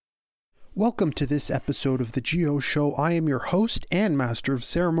Welcome to this episode of the Geo Show. I am your host and Master of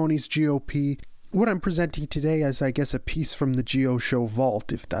Ceremonies, GOP. What I'm presenting today is, I guess, a piece from the Geo Show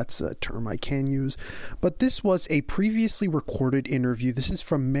vault, if that's a term I can use. But this was a previously recorded interview. This is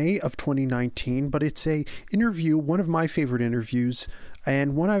from May of 2019, but it's a interview, one of my favorite interviews,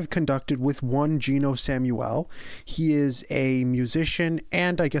 and one I've conducted with one Geno Samuel. He is a musician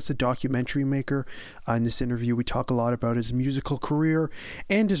and, I guess, a documentary maker. In this interview, we talk a lot about his musical career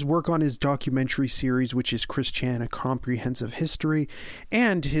and his work on his documentary series, which is Christian: A Comprehensive History,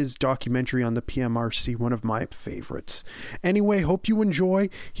 and his documentary on the PMRC, one of my favorites. Anyway, hope you enjoy.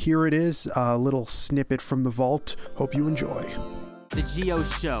 Here it is, a little snippet from the vault. Hope you enjoy. The Geo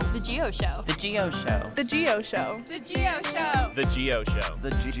Show. The Geo Show. The Geo Show. The Geo Show. The Geo Show. The Geo Show.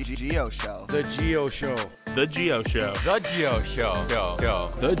 The Geo Show. The Geo Show. The Geo Show. The Geo Show.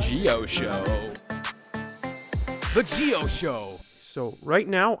 The Geo Show. The Geo Show. So right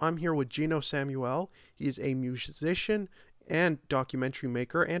now I'm here with Geno Samuel. He is a musician and documentary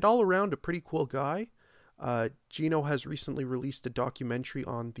maker and all around a pretty cool guy. Geno has recently released a documentary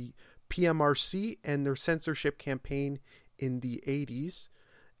on the PMRC and their censorship campaign in the 80s,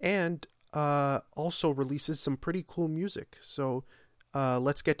 and also releases some pretty cool music. So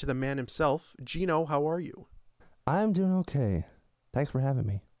let's get to the man himself. Geno, how are you? I'm doing okay. Thanks for having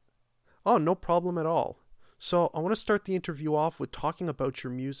me. Oh, no problem at all. So I want to start the interview off with talking about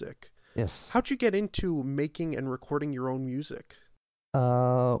your music. Yes. How'd you get into making and recording your own music?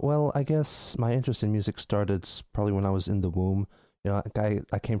 Well, I guess my interest in music started probably when I was in the womb. You know,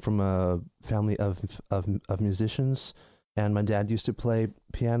 I came from a family of musicians, and my dad used to play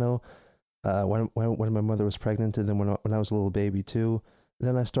piano when my mother was pregnant, and then when I was a little baby too.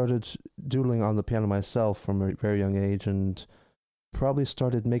 Then I started doodling on the piano myself from a very young age, and probably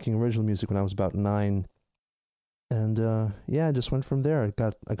started making original music when I was about 9. And yeah, I just went from there. I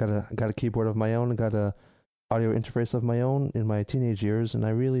got a keyboard of my own. I got a audio interface of my own in my teenage years, and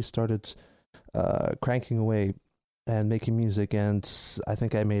I really started cranking away and making music. And I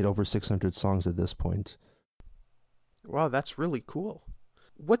think I made over 600 songs at this point. Wow, that's really cool.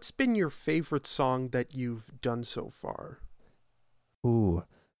 What's been your favorite song that you've done so far? Ooh,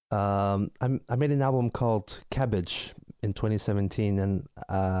 I made an album called Cabbage in 2017, and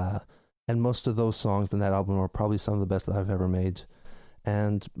most of those songs in that album are probably some of the best that I've ever made.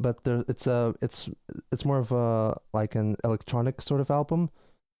 But it's more of a like an electronic sort of album,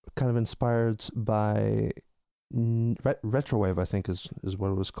 kind of inspired by retrowave, I think is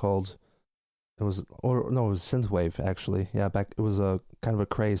what it was called. It was synthwave actually. Yeah, it was a kind of a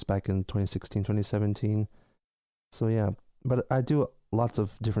craze back in 2016, 2017. So yeah, but I do lots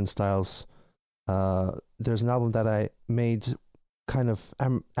of different styles. There's an album that I made kind of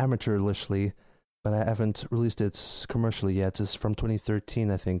amateurishly, but I haven't released it commercially yet. It's from 2013,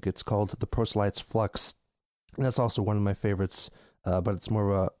 I think. It's called The Proselyte's Flux. And that's also one of my favorites, but it's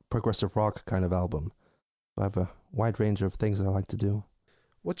more of a progressive rock kind of album. I have a wide range of things that I like to do.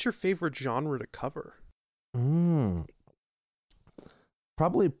 What's your favorite genre to cover?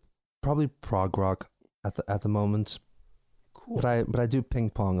 Probably prog rock at the moment. Cool. But I do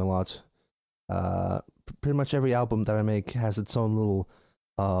ping pong a lot. Pretty much every album that I make has its own little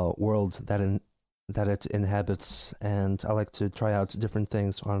world that it inhabits, and I like to try out different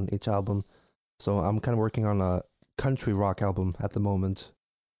things on each album. So I'm kind of working on a country rock album at the moment.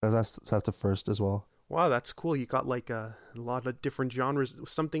 That's the first as well. Wow, that's cool. You got like a lot of different genres,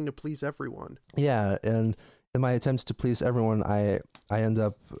 something to please everyone. Yeah, and in my attempts to please everyone, I end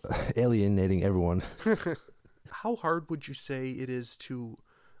up alienating everyone. How hard would you say it is to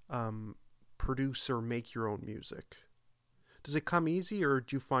produce or make your own music? Does it come easy, or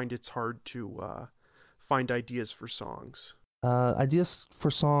do you find it's hard to find ideas for songs? Ideas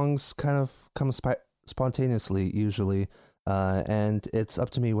for songs kind of come spontaneously usually. And it's up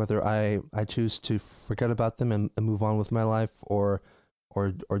to me whether I choose to forget about them and move on with my life, or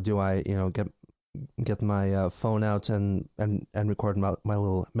do I get my phone out and record my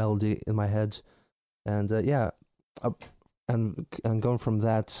little melody in my head, and and going from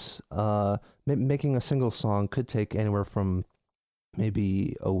that, making a single song could take anywhere from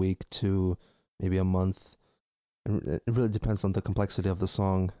maybe a week to maybe a month. It really depends on the complexity of the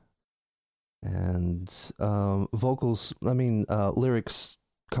song. And vocals, lyrics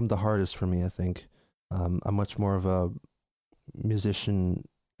come the hardest for me, I think. I'm much more of a musician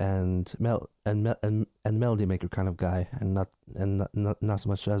and melody maker kind of guy, and not so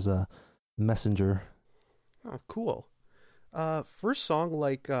much as a messenger. Oh, cool. First song,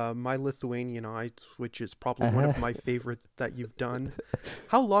 like My Lithuanian Eyes, which is probably one of my favorite that you've done.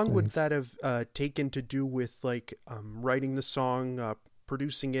 How long would that have taken to do with, like, writing the song,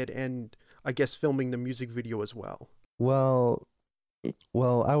 producing it, and I guess, filming the music video as well? Well,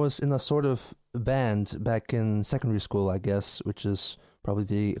 I was in a sort of band back in secondary school, I guess, which is probably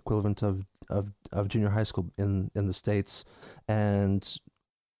the equivalent of junior high school in the States, and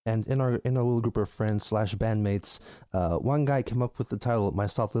in our little group of friends slash bandmates, one guy came up with the title "My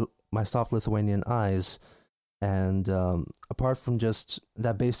Soft Lithuanian Eyes," and apart from just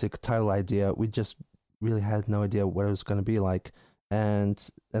that basic title idea, we just really had no idea what it was going to be like,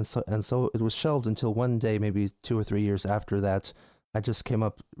 and so it was shelved until one day, maybe 2 or 3 years after that, I just came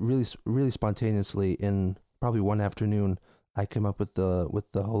up really spontaneously in probably one afternoon. I came up with the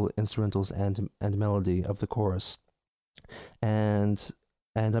whole instrumentals and melody of the chorus, and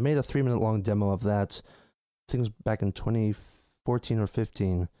I made a 3-minute long demo of that. I think it was back in 2014 or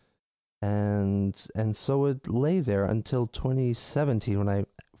 15, and so it lay there until 2017 when I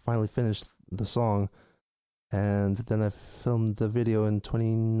finally finished the song, and then I filmed the video in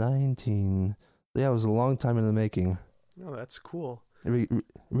 2019. Yeah, it was a long time in the making. Oh, that's cool. It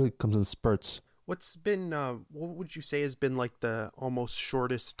really comes in spurts. What's been, what would you say has been like the almost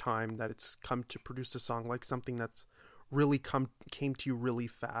shortest time that it's come to produce a song, like something that's really came to you really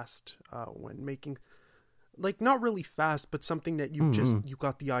fast when making, like not really fast, but something that you you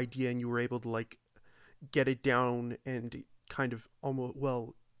got the idea and you were able to like get it down and kind of almost,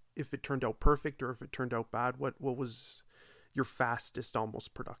 well, if it turned out perfect or if it turned out bad, what was your fastest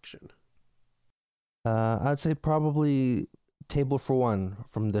almost production? I'd say probably Table for One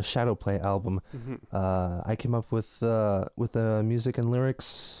from the Shadowplay album. I came up with the music and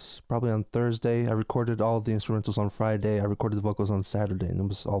lyrics probably on Thursday. I recorded all the instrumentals on Friday. I recorded the vocals on Saturday, and it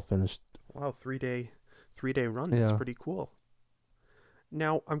was all finished. Wow, 3-day run. That's pretty cool.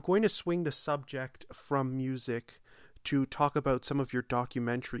 Now, I'm going to swing the subject from music to talk about some of your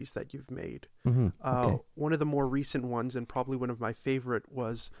documentaries that you've made. Okay. One of the more recent ones, and probably one of my favorite,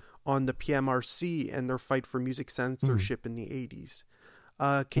 was on the PMRC and their fight for music censorship in the 80s.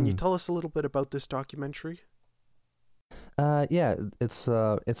 Can you tell us a little bit about this documentary? Yeah, it's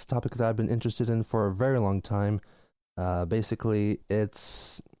a topic that I've been interested in for a very long time. Basically,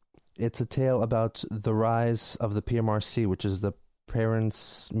 it's a tale about the rise of the PMRC, which is the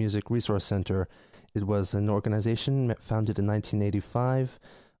Parents Music Resource Center. It was an organization founded in 1985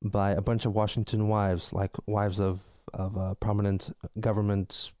 by a bunch of Washington wives, like wives of prominent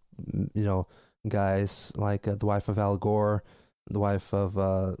government, guys, like the wife of Al Gore, the wife of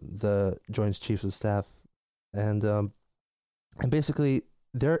the Joint Chiefs of Staff, and basically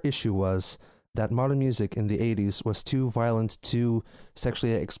their issue was that modern music in the 80s was too violent, too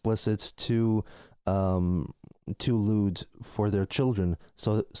sexually explicit, too lewd for their children.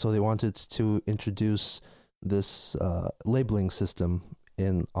 So they wanted to introduce this labeling system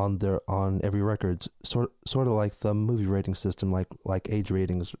on every record, sort of like the movie rating system, like age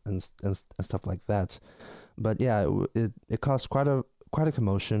ratings and stuff like that. But yeah, it caused quite a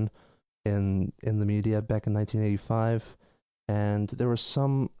commotion in the media back in 1985, and there were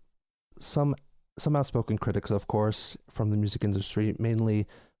some outspoken critics, of course, from the music industry, mainly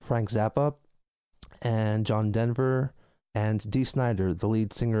Frank Zappa and John Denver and Dee Snider, the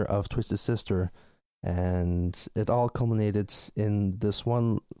lead singer of Twisted Sister. And it all culminated in this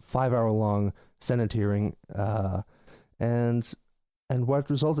one 5-hour-long Senate hearing, and what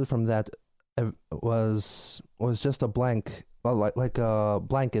resulted from that was just a blank, like a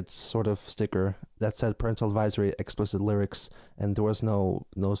blanket sort of sticker that said parental advisory, explicit lyrics, and there was no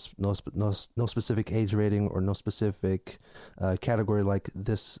specific age rating or no specific category like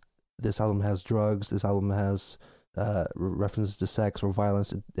this album has drugs, this album has references to sex or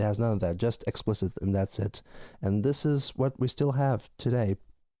violence. It has none of that, just explicit, and that's it. And this is what we still have today.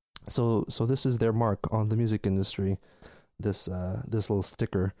 So this is their mark on the music industry, this little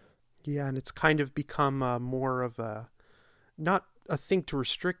sticker. Yeah, and it's kind of become more of not a thing to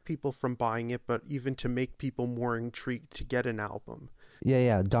restrict people from buying it, but even to make people more intrigued to get an album.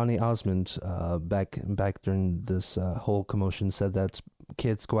 Yeah. Donny Osmond, back during this whole commotion, said that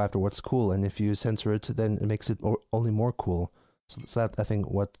kids go after what's cool, and if you censor it, then it makes it only more cool. So that's, I think,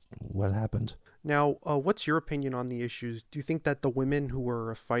 what happened. Now, what's your opinion on the issues? Do you think that the women who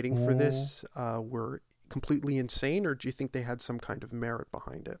were fighting for this were completely insane, or do you think they had some kind of merit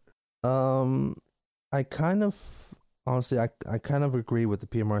behind it? I kind of, honestly, I kind of agree with the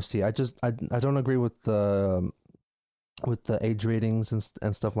PMRC. I don't agree with the age ratings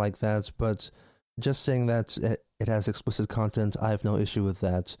and stuff like that, but just saying that it has explicit content, I have no issue with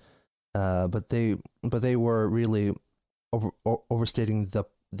that. But they were really overstating the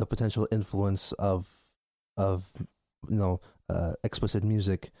potential influence of explicit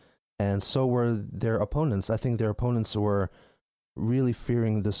music, and so were their opponents. I think their opponents were really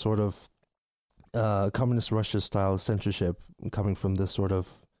fearing this sort of communist Russia style censorship coming from this sort of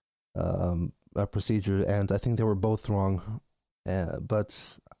procedure, and I think they were both wrong.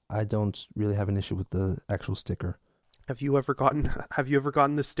 But I don't really have an issue with the actual sticker. Have you ever gotten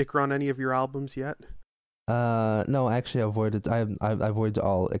the sticker on any of your albums yet? No, actually, I avoided. I avoid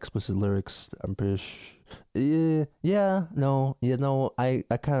all explicit lyrics. I'm pretty sure. I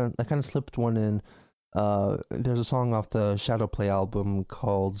kind of slipped one in. There's a song off the Shadowplay album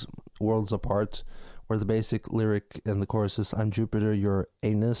called "Worlds Apart," where the basic lyric in the chorus is "I'm Jupiter, you're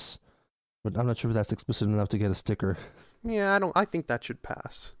anus," but I'm not sure if that's explicit enough to get a sticker. Yeah, I think that should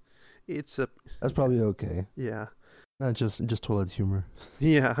pass. That's probably okay. Yeah. Not just toilet humor.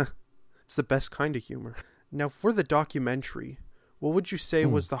 Yeah. It's the best kind of humor. Now, for the documentary, what would you say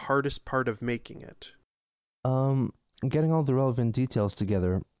was the hardest part of making it? Getting all the relevant details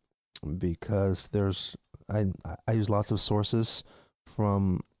together, because I use lots of sources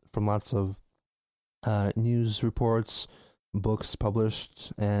from lots of news reports, books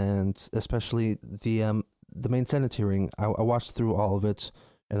published, and especially the main Senate hearing. I watched through all of it,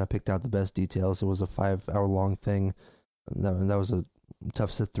 and I picked out the best details. It was a 5-hour-long thing. That was a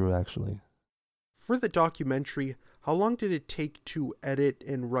tough sit-through, actually. For the documentary, how long did it take to edit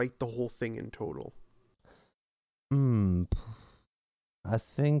and write the whole thing in total? I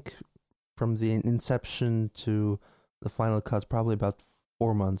think from the inception to the final cut, probably about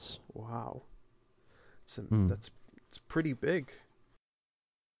 4 months. Wow. That's pretty big.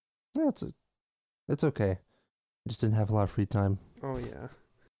 Yeah, it's okay. I just didn't have a lot of free time. Oh, yeah.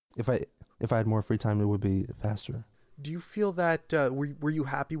 If I had more free time, it would be faster. Do you feel that were you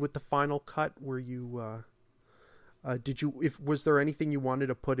happy with the final cut? Were you was there anything you wanted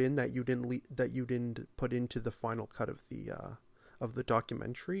to put in that you didn't put into the final cut of the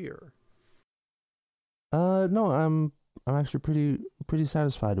documentary, or? No, I'm actually pretty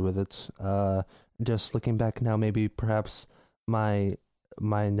satisfied with it. Just looking back now, maybe perhaps my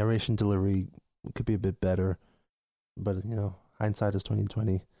narration delivery could be a bit better, but hindsight is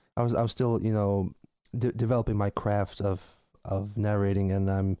 2020. I was still developing my craft of narrating, and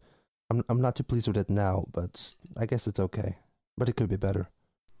I'm not too pleased with it now, but I guess it's okay. But it could be better.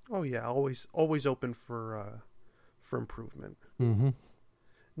 Oh yeah, always open for improvement. Mm-hmm.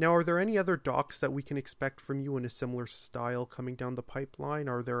 Now, are there any other docs that we can expect from you in a similar style coming down the pipeline?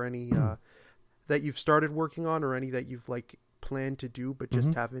 Are there any that you've started working on, or any that you've planned to do but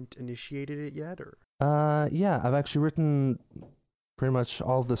just haven't initiated it yet? Or yeah, I've actually written pretty much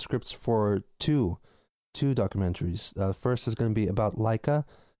all the scripts for two documentaries. First is going to be about Laika,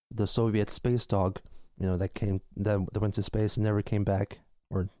 the Soviet space dog, that went to space and never came back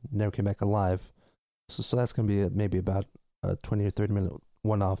alive. So that's going to be maybe about a 20 or 30 minute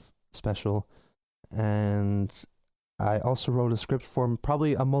one-off special. And I also wrote a script for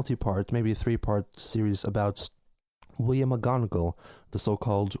probably a multi-part, maybe a 3-part series about William McGonagall, the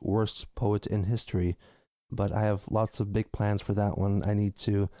so-called worst poet in history. But I have lots of big plans for that one. I need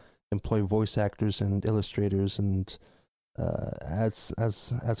to employ voice actors and illustrators, and that's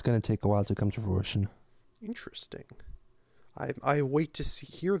going to take a while to come to fruition. Interesting. I wait to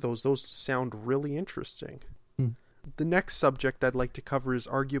hear those. Those sound really interesting. The next subject I'd like to cover is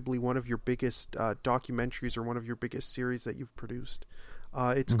arguably one of your biggest documentaries, or one of your biggest series that you've produced.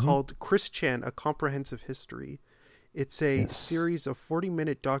 It's called Chris Chan, A Comprehensive History. It's a series of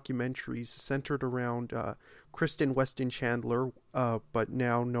 40-minute documentaries centered around Kristen Weston Chandler, but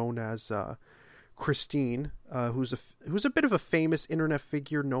now known as Christine, who's a bit of a famous internet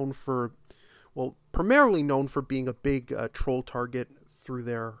figure, primarily known for being a big troll target through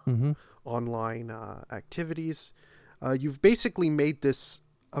their online activities. You've basically made this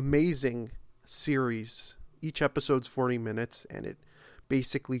amazing series. Each episode's 40 minutes, and it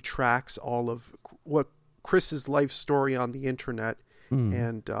basically tracks all of what Chris's life story on the internet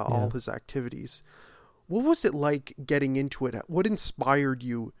and all his activities. What was it like getting into it? What inspired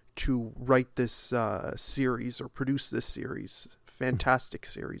you to write this series or produce this series? Fantastic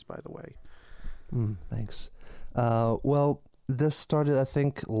series, by the way. Thanks. Well, this started, I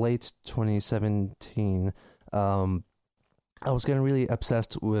think, late 2017. I was getting really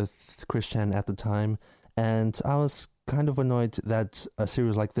obsessed with Chris Chan at the time, and I was kind of annoyed that a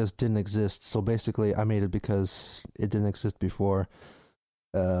series like this didn't exist. So basically, I made it because it didn't exist before.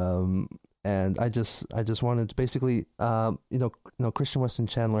 And I just wanted to basically, Christian Weston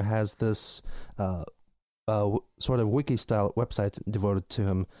Chandler has this sort of wiki-style website devoted to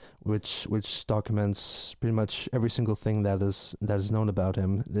him, which documents pretty much every single thing that is known about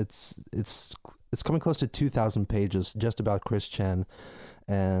him. It's coming close to 2,000 pages just about Chris Chan,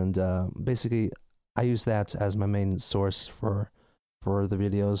 and basically I use that as my main source for the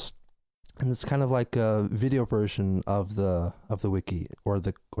videos. and it's kind of like a video version of the wiki, or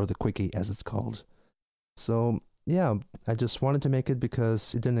the quickie as it's called. So yeah, I just wanted to make it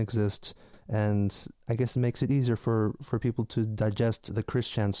because it didn't exist, and I guess it makes it easier for people to digest the Chris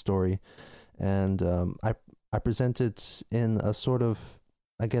Chan story. And I present it in a sort of,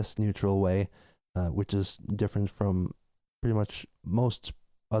 I guess, neutral way, which is different from pretty much most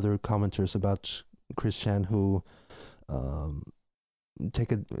other commenters about Chris Chan who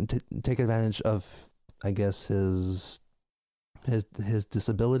take advantage of, I guess, his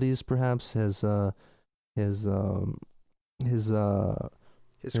disabilities, perhaps his quirks.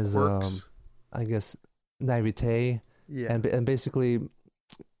 I guess naivete, Yeah. and basically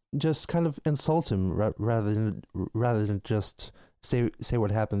just kind of insult him rather than just say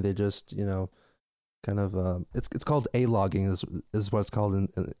what happened. They just, kind of it's called A-logging is what it's called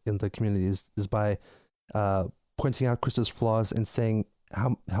in the community, is by pointing out Chris's flaws and saying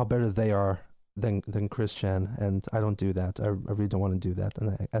how better they are than Chris Chan. And I don't do that. I really don't want to do that.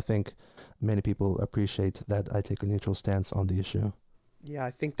 And I think many people appreciate that I take a neutral stance on the issue. Yeah,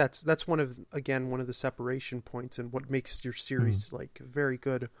 I think that's one of the separation points and what makes your series like very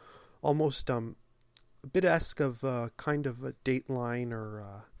good, almost a bit esque of kind of a Dateline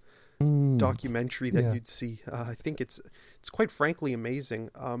or documentary that you'd see. I think it's quite frankly amazing.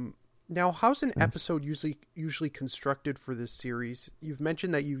 Now, how's an episode usually constructed for this series? You've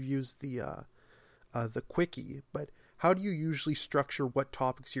mentioned that you've used the quickie, but how do you usually structure what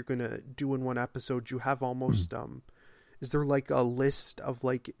topics you're gonna do in one episode? Do you have almost is there like a list of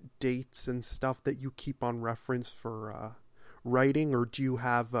like dates and stuff that you keep on reference for writing, or do you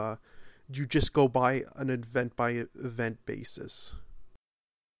have do you just go by an event basis?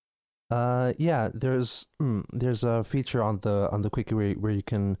 Yeah, there's a feature on the quickie where you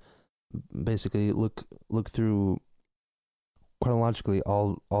can basically look through chronologically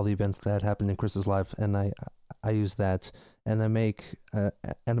all the events that happened in Chris's life, and I use that, and I make and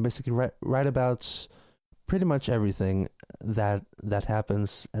I basically write about pretty much everything that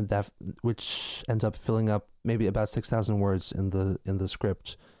happens, and that which ends up filling up maybe about 6,000 words in the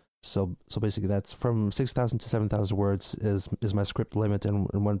script. So basically that's from 6,000 to 7,000 words is my script limit, and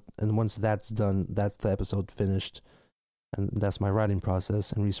once that's done, that's the episode finished, and that's my writing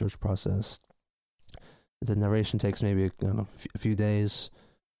process and research process. The narration takes maybe a few days.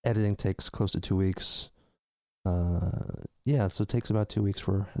 Editing takes close to 2 weeks. So it takes about 2 weeks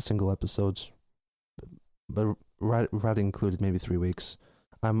for a single episode. But writing included maybe 3 weeks.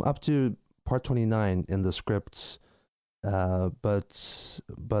 I'm up to part 29 in the scripts, but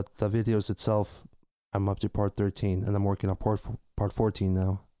the videos itself, I'm up to part 13, and I'm working on part 14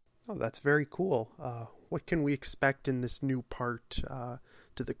 now. Oh, that's very cool. What can we expect in this new part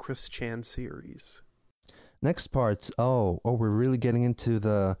to the Chris Chan series? Next part, we're really getting into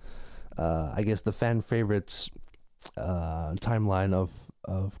the, I guess, the fan favorites timeline of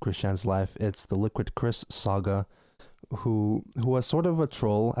Chris Chan's life. It's the Liquid Chris saga, who was sort of a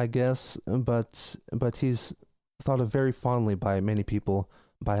troll, I guess, but he's thought of very fondly by many people,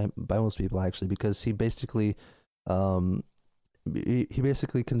 by most people actually, because he basically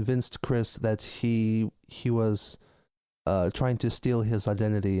convinced Chris that he was trying to steal his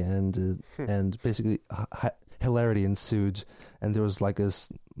identity, and basically hilarity ensued, and there was like a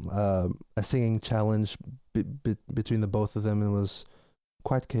singing challenge between the both of them, and it was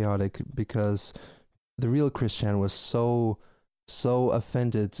quite chaotic because the real Chris Chan was so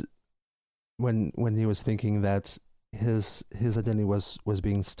offended when he was thinking that his identity was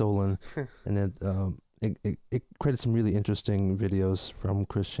being stolen, and it created some really interesting videos from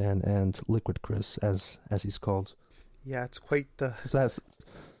Chris Chan and Liquid Chris as he's called. Yeah, it's quite the. So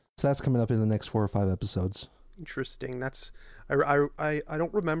that's coming up in the next 4 or 5 episodes. Interesting. That's I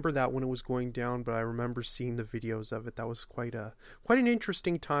don't remember that when it was going down, but I remember seeing the videos of it. That was quite an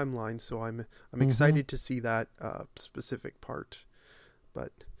interesting timeline. So I'm excited to see that specific part.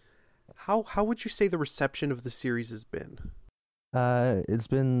 But how would you say the reception of the series has been? It's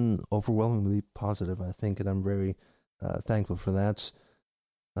been overwhelmingly positive, I think, and I'm very thankful for that.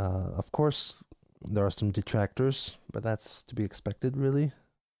 Of course, there are some detractors, but that's to be expected, really,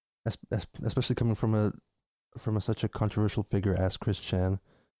 especially coming from such a controversial figure as Chris Chan.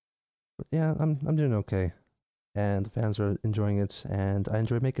 But yeah, I'm doing okay, and the fans are enjoying it, and I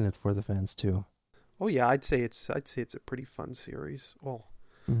enjoy making it for the fans too. Oh yeah, I'd say it's a pretty fun series. Well,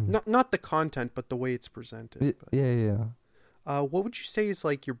 not the content, but the way it's presented. Yeah. What would you say is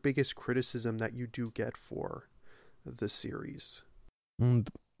like your biggest criticism that you do get for the series?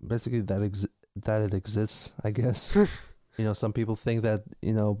 Basically, that it exists, I guess. Some people think that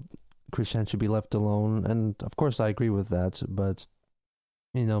Chris Chan should be left alone, and of course I agree with that, but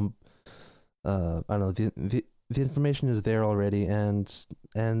I don't know, the information is there already, and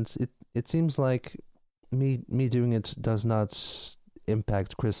it seems like me doing it does not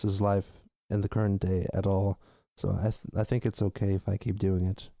impact Chris's life in the current day at all. So I think it's okay if I keep doing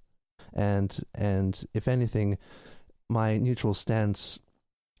it, and if anything, my neutral stance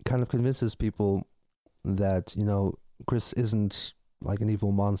kind of convinces people that, you know, Chris isn't like an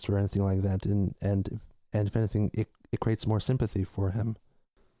evil monster or anything like that, and if anything, it creates more sympathy for him.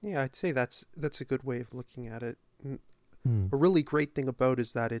 Yeah, I'd say that's a good way of looking at it. Hmm. A really great thing about it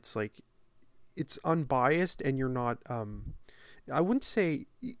is that it's unbiased, and you're not I wouldn't say,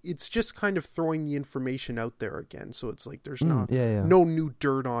 it's just kind of throwing the information out there again. So it's like there's no new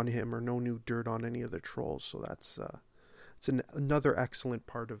dirt on him or no new dirt on any of the trolls. So that's it's another excellent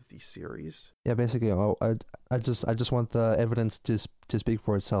part of the series. Yeah, basically, I just want the evidence to speak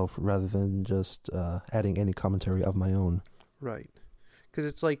for itself rather than just adding any commentary of my own. Right. Because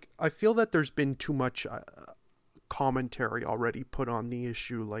it's like, I feel that there's been too much commentary already put on the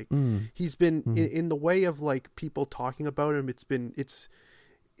issue. Like, he's been in the way of like people talking about him.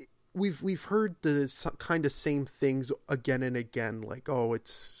 We've heard the kind of same things again and again. Like, oh,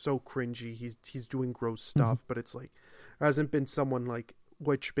 it's so cringy. He's doing gross stuff. But it's like, there hasn't been someone like,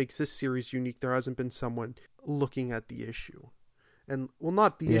 which makes this series unique. There hasn't been someone looking at the issue, and well,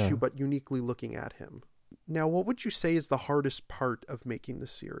 not the issue, but uniquely looking at him. Now, what would you say is the hardest part of making the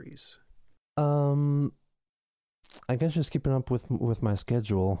series? I guess just keeping up with my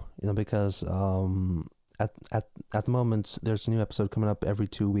schedule, you know, because at the moment there's a new episode coming up every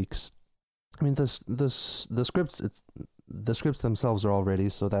 2 weeks. I mean, the scripts themselves are all ready,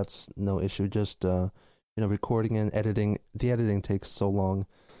 so that's no issue. Just you know, recording and editing. The editing takes so long.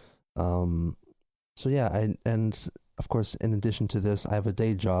 So yeah, and of course, in addition to this, I have a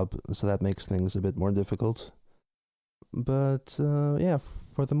day job, so that makes things a bit more difficult. But yeah,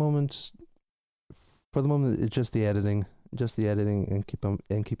 for the moment, it's just the editing,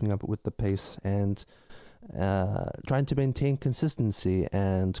 and keeping up with the pace, and trying to maintain consistency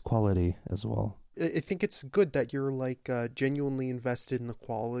and quality as well. I think it's good that you're like genuinely invested in the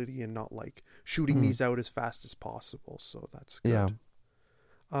quality and not like shooting these out as fast as possible. So that's good.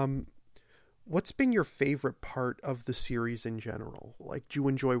 Yeah. What's been your favorite part of the series in general? Like, do you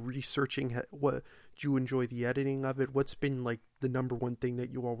enjoy researching? Do you enjoy the editing of it? What's been like the number one thing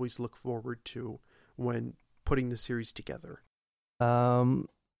that you always look forward to when putting the series together? When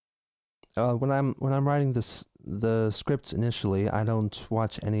I'm writing the scripts initially, I don't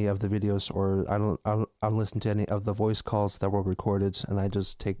watch any of the videos, or I don't listen to any of the voice calls that were recorded, and I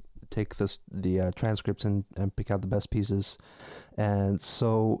just take the transcripts and pick out the best pieces. And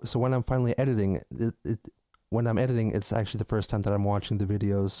so when I'm finally editing it's actually the first time that I'm watching the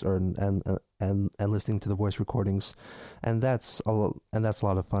videos and listening to the voice recordings, and that's a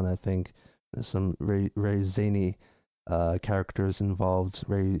lot of fun. I think there's some very, very zany characters involved,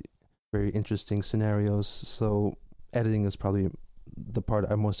 very, very interesting scenarios. So editing is probably the part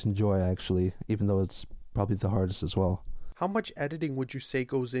I most enjoy, actually, even though it's probably the hardest as well. How much editing would you say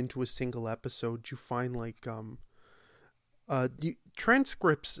goes into a single episode? Do you find like the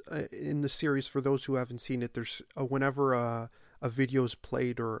transcripts in the series, for those who haven't seen it, there's whenever a video's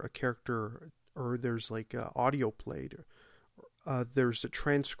played or a character, or there's like audio played, there's a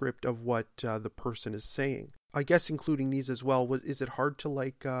transcript of what the person is saying. I guess including these as well. Is it hard to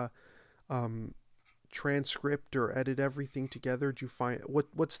like transcript or edit everything together? Do you find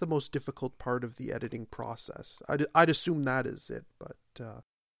what's the most difficult part of the editing process? I'd assume that is it, but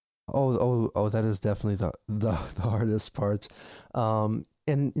oh, that is definitely the hardest part. And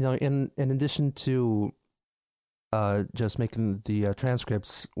you know, in addition to just making the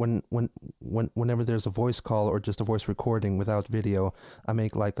transcripts, whenever there's a voice call or just a voice recording without video, I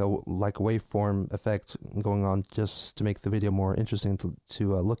make like a waveform effect going on just to make the video more interesting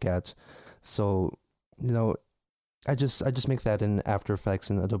to look at. So, you know, I just make that in After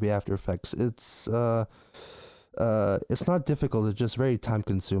Effects and Adobe After Effects. It's not difficult. It's just very time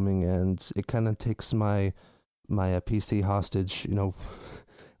consuming, and it kind of takes my PC hostage, you know,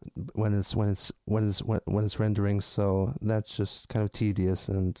 when it's rendering. So that's just kind of tedious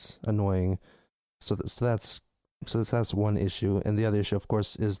and annoying. So that's one issue, and the other issue, of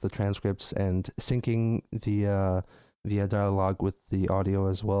course, is the transcripts and syncing the dialogue with the audio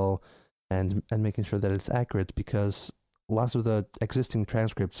as well. And making sure that it's accurate, because lots of the existing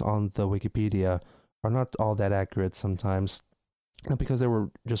transcripts on the Wikipedia are not all that accurate sometimes, because they were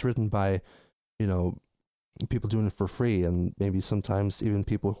just written by, you know, people doing it for free, and maybe sometimes even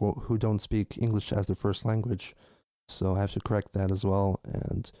people who don't speak English as their first language. So I have to correct that as well.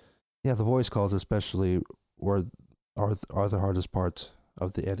 And yeah, the voice calls especially are the hardest part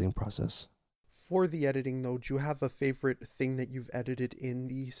of the editing process. For the editing, though, do you have a favorite thing that you've edited in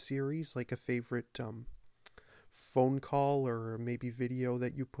the series? Like a favorite phone call or maybe video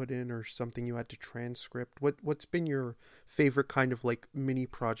that you put in or something you had to transcript? What's been your favorite kind of like mini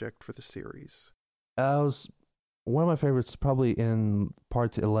project for the series? One of my favorites probably in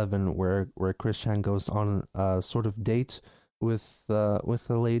part 11 where Christian goes on a sort of date with a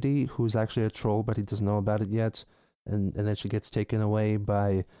lady who's actually a troll, but he doesn't know about it yet, and then she gets taken away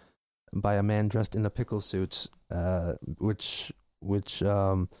by a man dressed in a pickle suit, which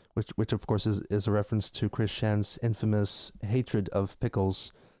of course is a reference to Christian's infamous hatred of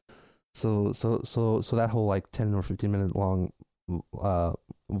pickles. So that whole like 10 or 15 minute long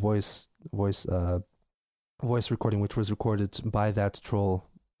voice recording, which was recorded by that troll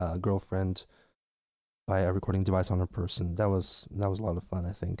girlfriend by a recording device on her person, that was a lot of fun,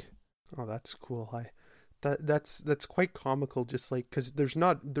 I think. Oh, that's cool. That's quite comical, just like, because there's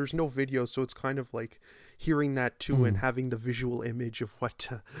no video, so it's kind of like hearing that too and having the visual image of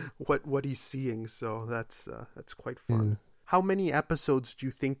what he's seeing. So that's quite fun. Yeah. How many episodes do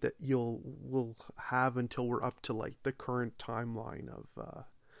you think that we'll have until we're up to like the current timeline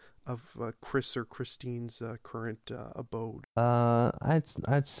of Chris or Christine's current abode?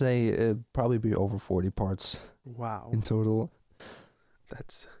 I'd say it'd probably be over 40 parts. Wow. In total.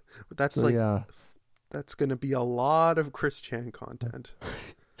 That's so, like yeah. That's gonna be a lot of Christian content.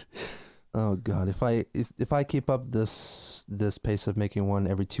 Oh God! If I keep up this pace of making one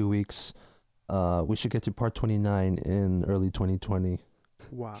every 2 weeks, we should get to part 29 in early 2020.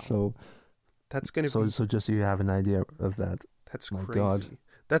 Wow! So that's gonna be so just so you have an idea of that. That's My crazy. God.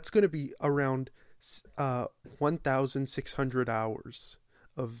 That's gonna be around 1,600 hours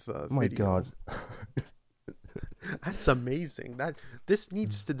of video. My God. That's amazing. This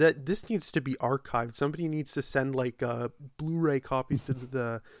needs to be archived. Somebody needs to send like Blu-ray copies to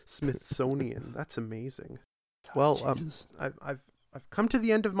the Smithsonian. That's amazing. Well, I've come to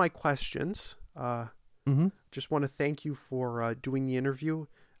the end of my questions. Just want to thank you for doing the interview.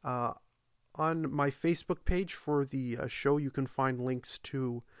 On my Facebook page for the show, you can find links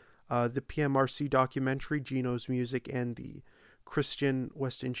to the PMRC documentary, Geno's Music, and the Christian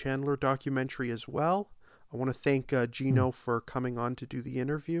Weston Chandler documentary as well. I want to thank Geno for coming on to do the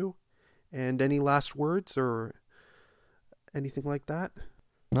interview. And any last words or anything like that?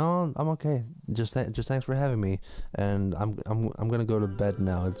 No, I'm okay. Just thanks for having me. And I'm gonna go to bed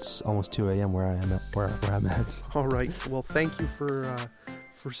now. It's almost 2 a.m. where I'm at. All right. Well, thank you for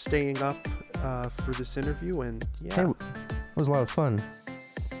staying up for this interview. And yeah, hey, it was a lot of fun.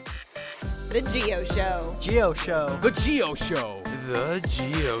 The Geo Show. The Geo Show. The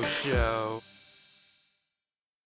Geo Show.